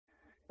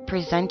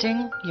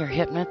Presenting your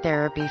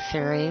hypnotherapy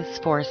series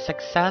for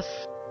success,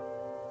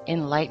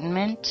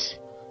 enlightenment,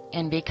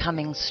 and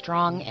becoming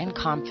strong and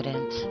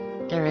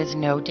confident. There is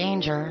no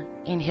danger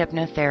in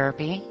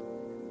hypnotherapy,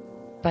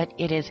 but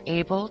it is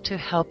able to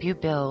help you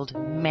build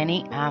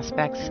many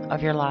aspects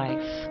of your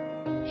life.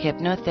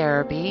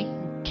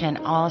 Hypnotherapy can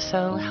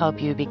also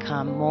help you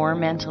become more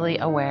mentally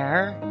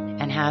aware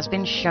and has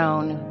been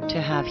shown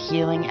to have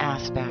healing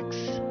aspects.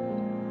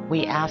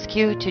 We ask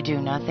you to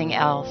do nothing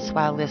else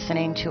while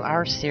listening to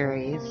our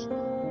series,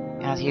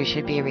 as you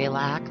should be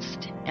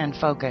relaxed and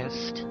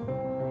focused.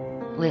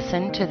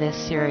 Listen to this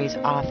series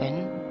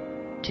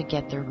often to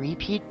get the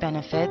repeat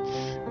benefits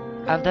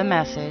of the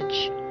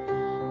message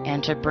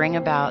and to bring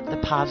about the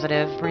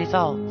positive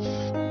results.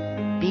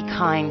 Be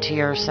kind to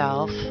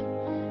yourself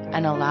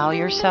and allow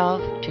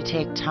yourself to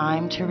take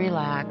time to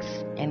relax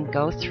and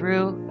go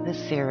through the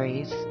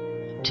series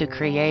to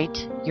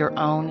create your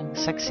own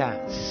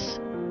success.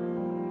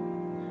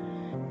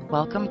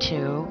 Welcome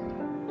to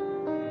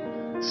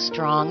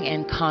Strong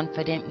and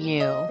Confident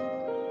You,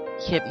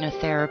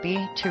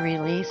 Hypnotherapy to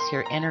Release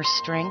Your Inner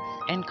Strength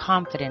and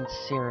Confidence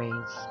series.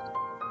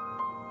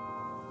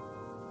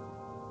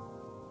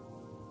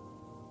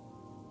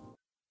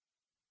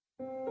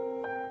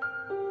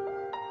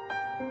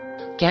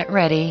 Get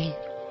ready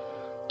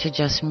to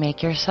just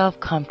make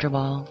yourself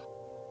comfortable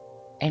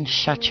and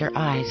shut your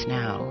eyes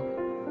now.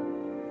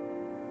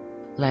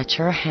 Let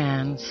your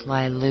hands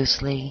lie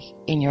loosely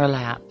in your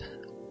lap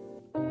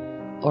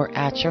or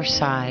at your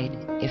side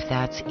if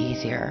that's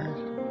easier.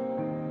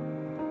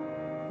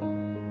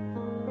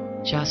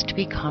 Just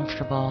be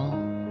comfortable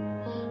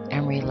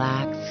and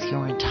relax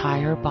your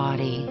entire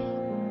body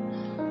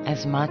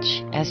as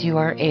much as you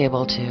are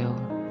able to.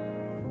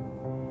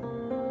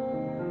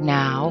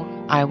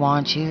 Now, I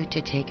want you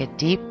to take a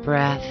deep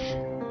breath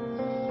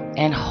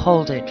and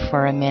hold it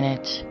for a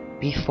minute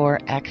before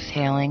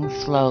exhaling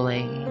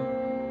slowly.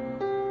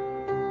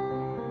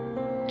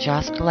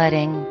 Just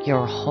letting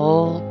your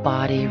whole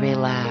body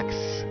relax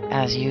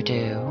as you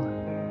do.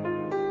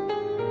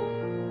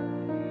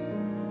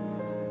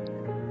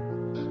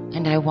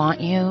 And I want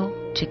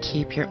you to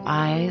keep your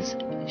eyes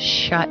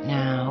shut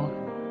now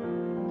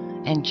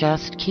and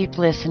just keep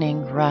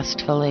listening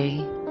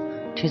restfully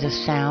to the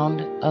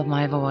sound of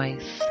my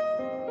voice.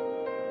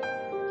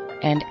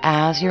 And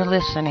as you're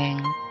listening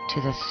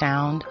to the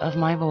sound of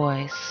my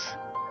voice,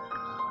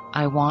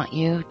 I want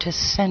you to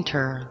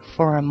center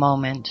for a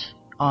moment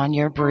on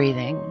your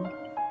breathing.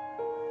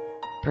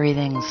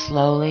 Breathing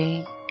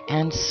slowly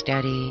and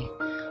steady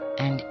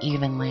and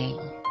evenly.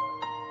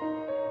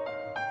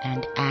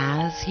 And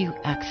as you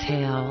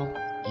exhale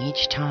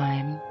each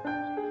time,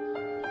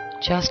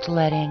 just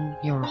letting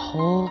your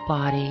whole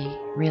body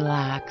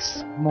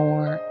relax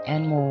more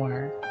and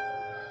more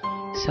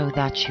so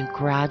that you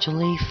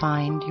gradually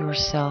find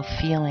yourself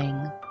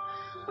feeling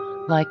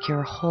like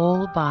your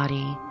whole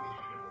body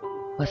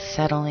was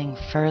settling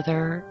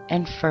further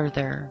and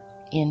further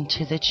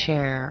into the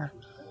chair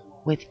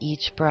with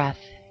each breath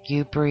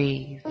you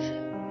breathe.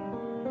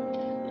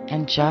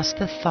 And just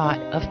the thought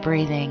of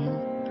breathing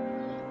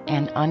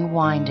and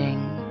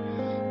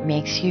unwinding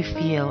makes you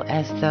feel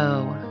as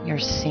though you're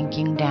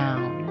sinking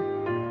down.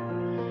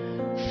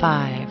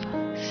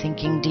 5,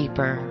 sinking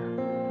deeper.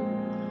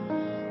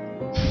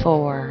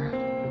 4,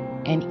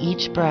 and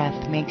each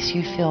breath makes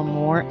you feel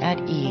more at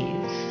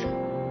ease.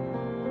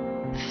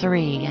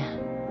 3,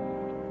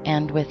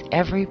 and with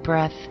every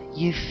breath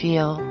you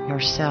feel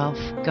yourself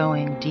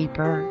going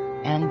deeper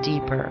and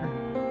deeper,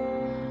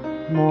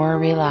 more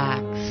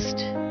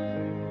relaxed.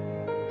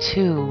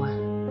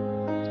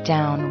 2,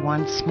 down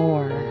once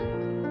more,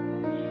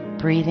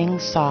 breathing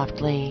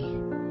softly,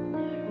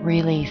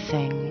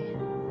 releasing.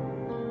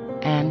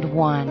 And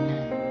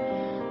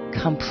 1,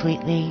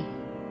 completely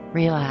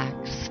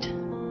relaxed.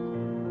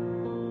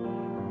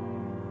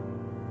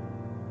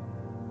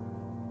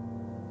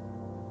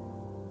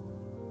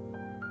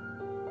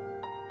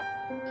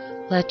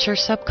 Let your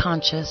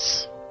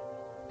subconscious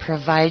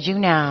provide you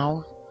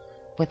now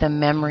with a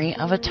memory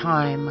of a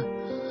time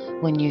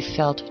when you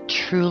felt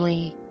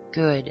truly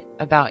good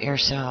about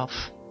yourself.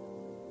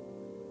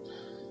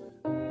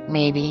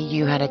 Maybe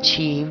you had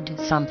achieved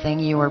something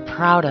you were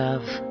proud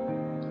of,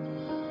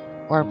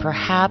 or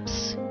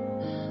perhaps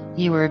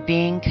you were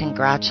being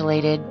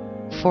congratulated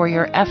for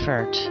your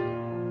effort.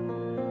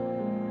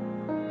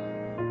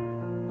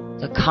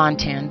 The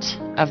content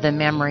of the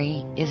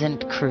memory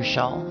isn't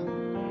crucial.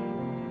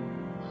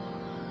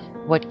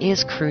 What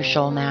is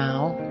crucial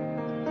now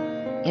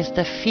is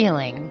the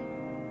feeling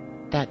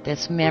that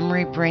this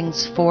memory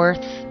brings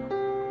forth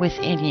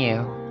within you.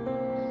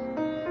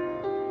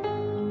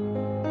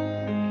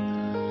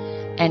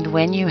 And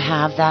when you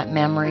have that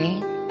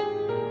memory,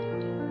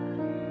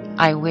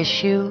 I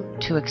wish you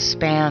to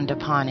expand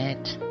upon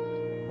it.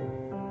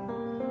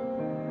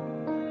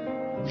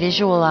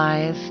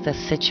 Visualize the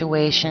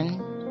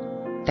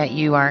situation that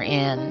you are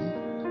in.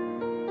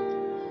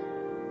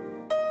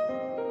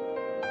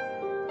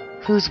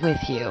 Who's with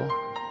you?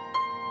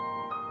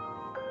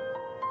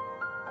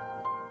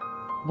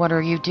 What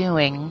are you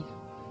doing?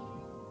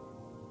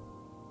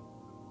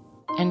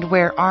 And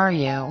where are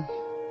you?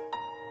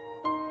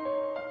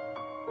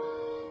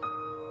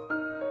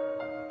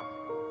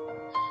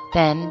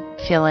 Then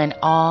fill in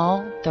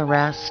all the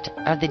rest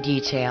of the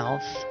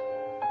details.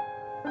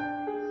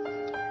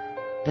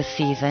 The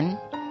season,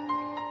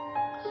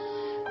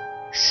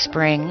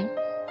 spring,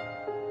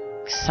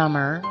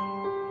 summer,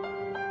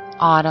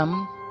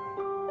 autumn,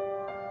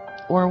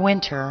 or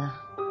winter.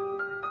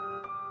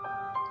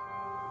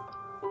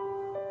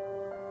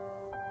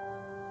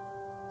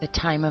 The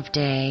time of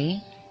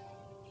day.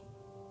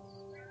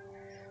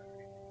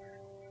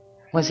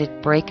 Was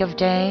it break of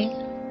day,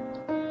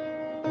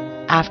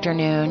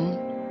 afternoon,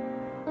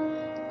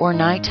 or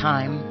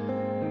nighttime?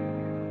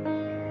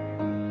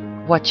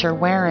 What you're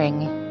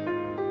wearing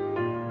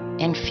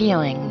and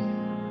feeling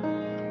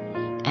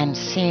and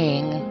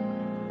seeing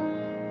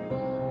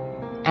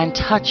and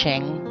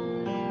touching,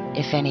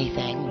 if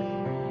anything.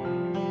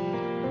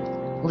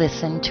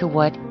 Listen to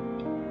what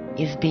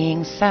is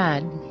being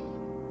said.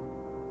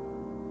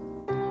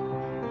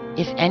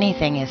 If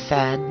anything is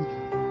said,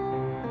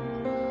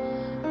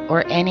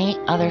 or any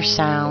other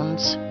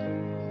sounds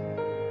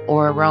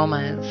or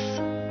aromas.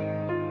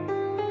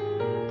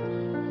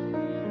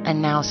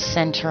 And now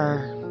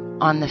center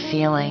on the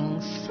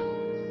feelings.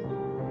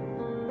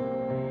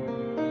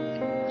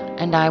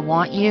 And I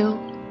want you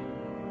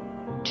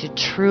to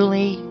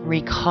truly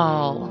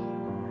recall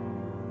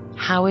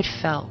how it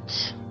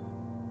felt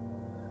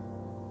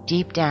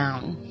deep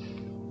down.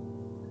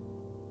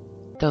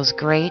 Those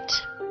great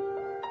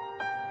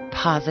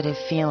positive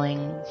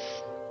feelings.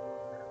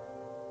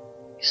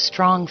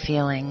 Strong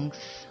feelings,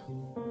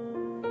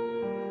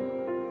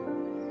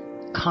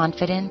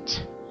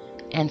 confident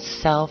and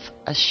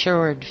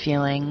self-assured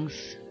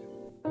feelings,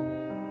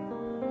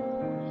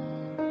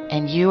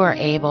 and you are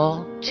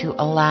able to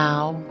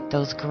allow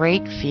those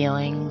great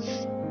feelings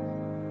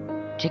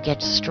to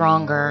get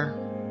stronger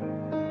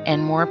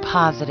and more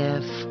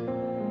positive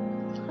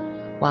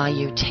while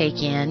you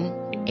take in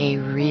a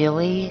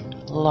really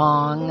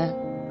long,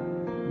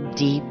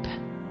 deep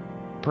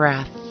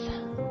breath.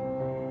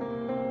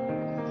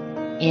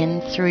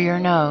 In through your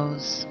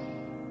nose,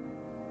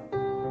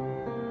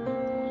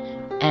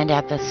 and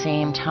at the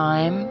same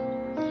time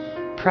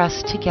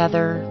press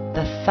together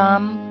the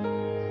thumb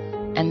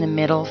and the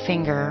middle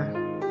finger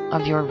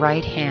of your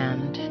right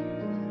hand.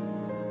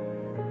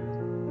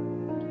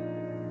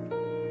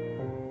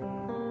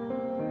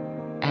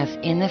 As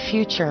in the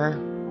future,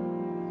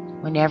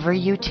 whenever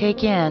you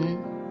take in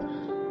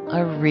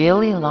a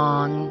really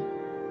long,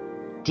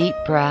 deep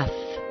breath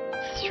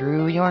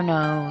through your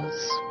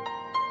nose,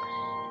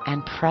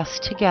 and press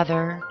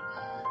together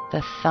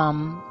the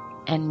thumb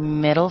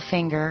and middle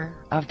finger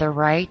of the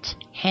right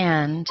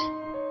hand,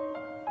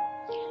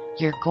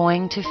 you're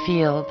going to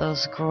feel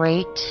those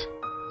great,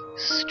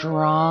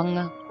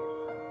 strong,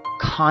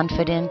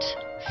 confident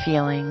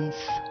feelings.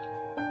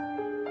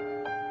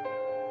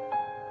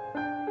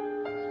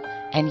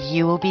 And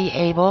you will be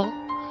able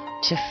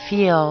to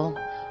feel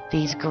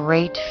these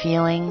great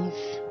feelings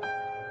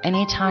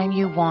anytime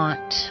you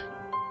want,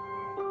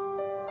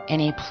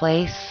 any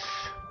place,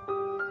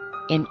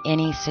 in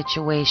any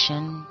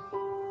situation,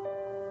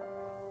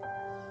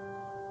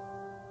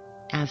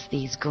 as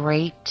these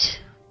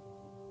great,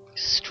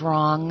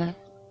 strong,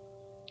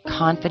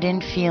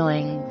 confident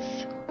feelings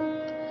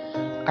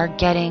are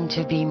getting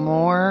to be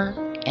more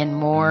and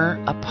more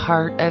a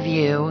part of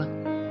you,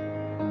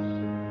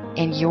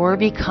 and you're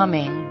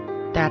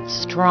becoming that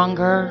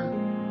stronger,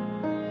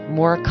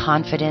 more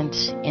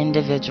confident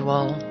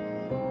individual.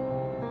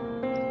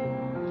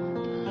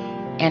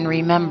 And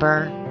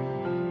remember,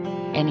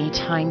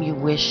 anytime you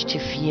wish to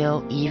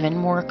feel even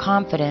more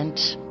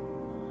confident,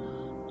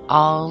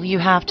 all you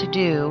have to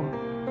do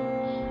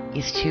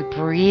is to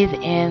breathe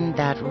in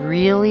that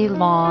really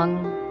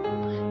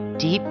long,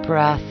 deep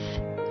breath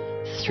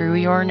through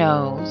your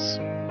nose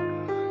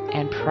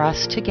and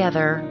press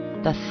together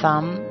the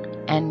thumb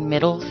and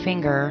middle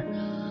finger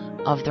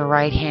of the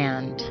right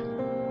hand.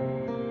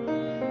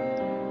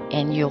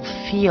 And you'll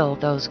feel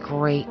those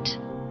great,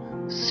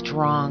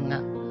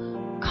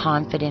 strong,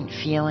 confident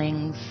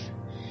feelings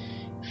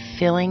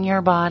filling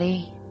your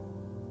body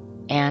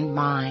and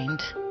mind.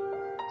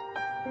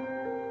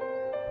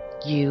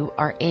 You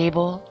are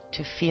able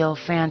to feel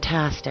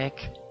fantastic,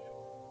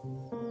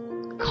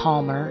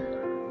 calmer,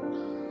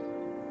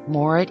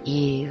 more at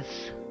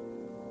ease,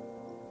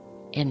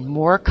 and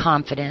more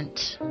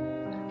confident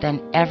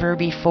than ever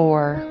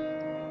before.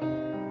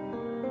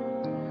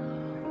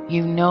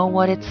 You know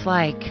what it's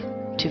like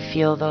to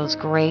feel those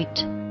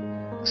great,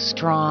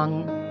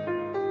 strong,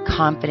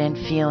 confident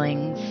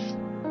feelings.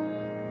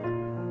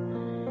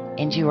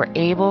 And you are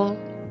able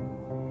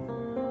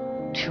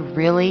to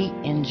really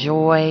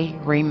enjoy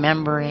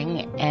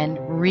remembering and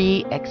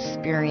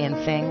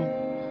re-experiencing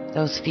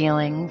those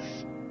feelings,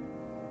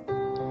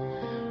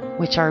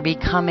 which are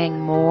becoming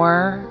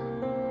more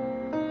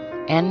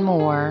and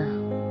more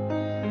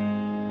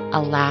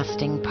a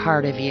lasting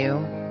part of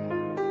you.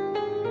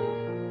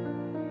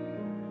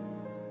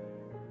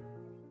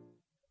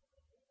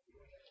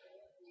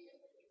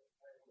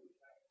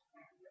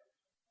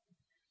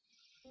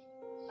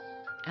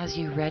 As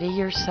you ready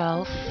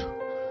yourself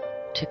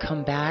to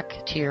come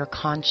back to your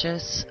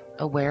conscious,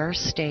 aware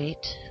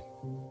state,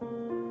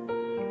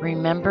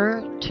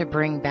 remember to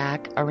bring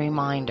back a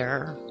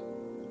reminder,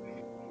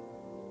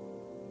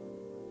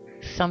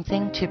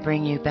 something to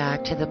bring you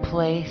back to the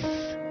place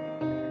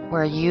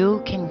where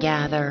you can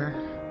gather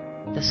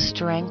the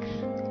strength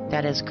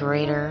that is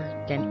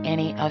greater than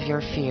any of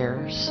your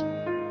fears.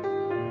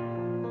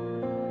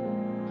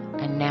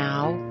 And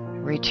now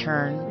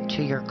return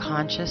to your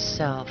conscious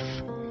self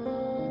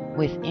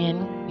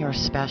within your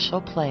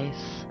special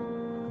place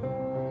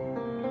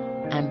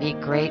and be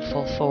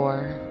grateful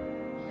for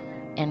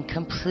and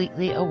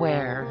completely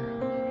aware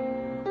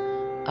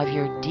of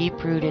your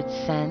deep-rooted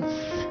sense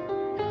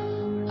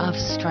of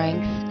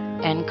strength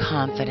and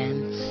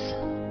confidence.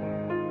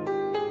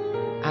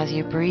 As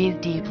you breathe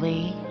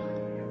deeply,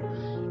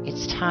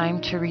 it's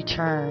time to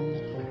return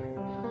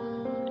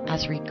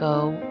as we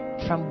go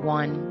from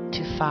 1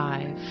 to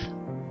 5.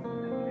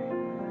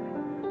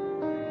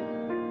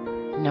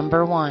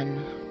 Number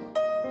 1,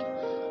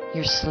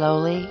 you're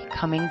slowly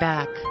coming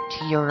back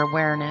to your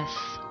awareness.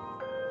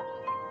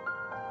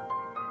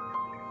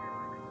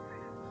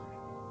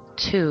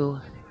 2,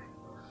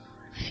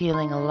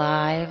 feeling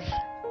alive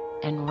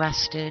and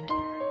rested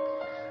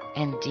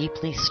and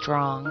deeply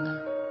strong.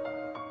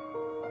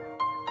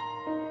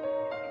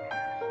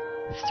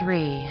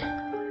 3,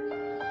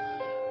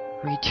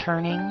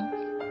 returning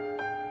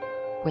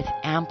with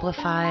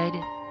amplified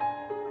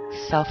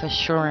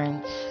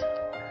self-assurance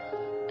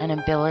and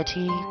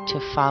ability to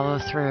follow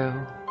through.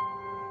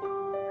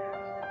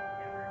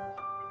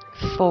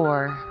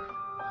 4,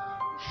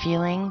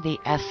 feeling the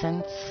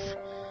essence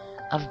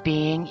of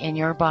being in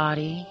your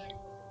body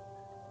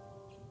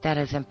that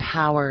is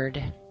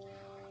empowered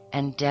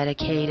and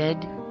dedicated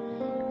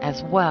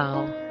as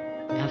well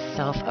as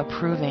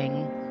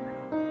self-approving,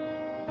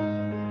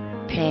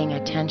 paying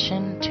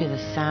attention to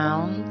the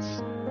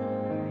sounds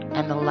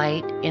and the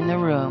light in the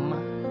room.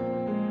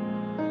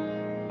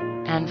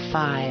 And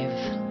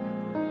 5,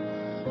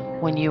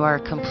 when you are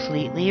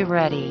completely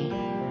ready,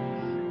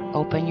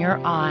 open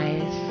your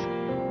eyes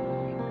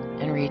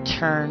and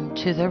return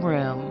to the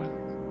room,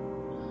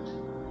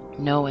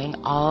 knowing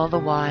all the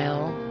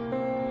while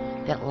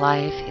that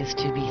life is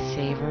to be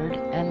savored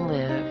and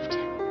lived.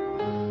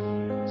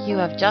 You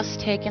have just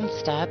taken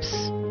steps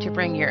to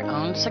bring your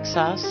own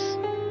success,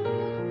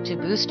 to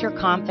boost your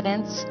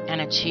confidence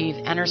and achieve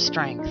inner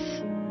strength,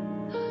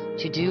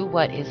 to do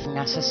what is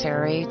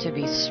necessary to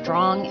be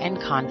strong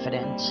and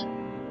confident.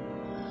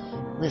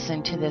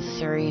 Listen to this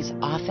series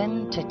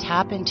often to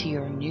tap into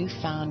your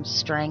newfound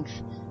strength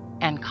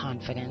and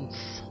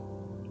confidence.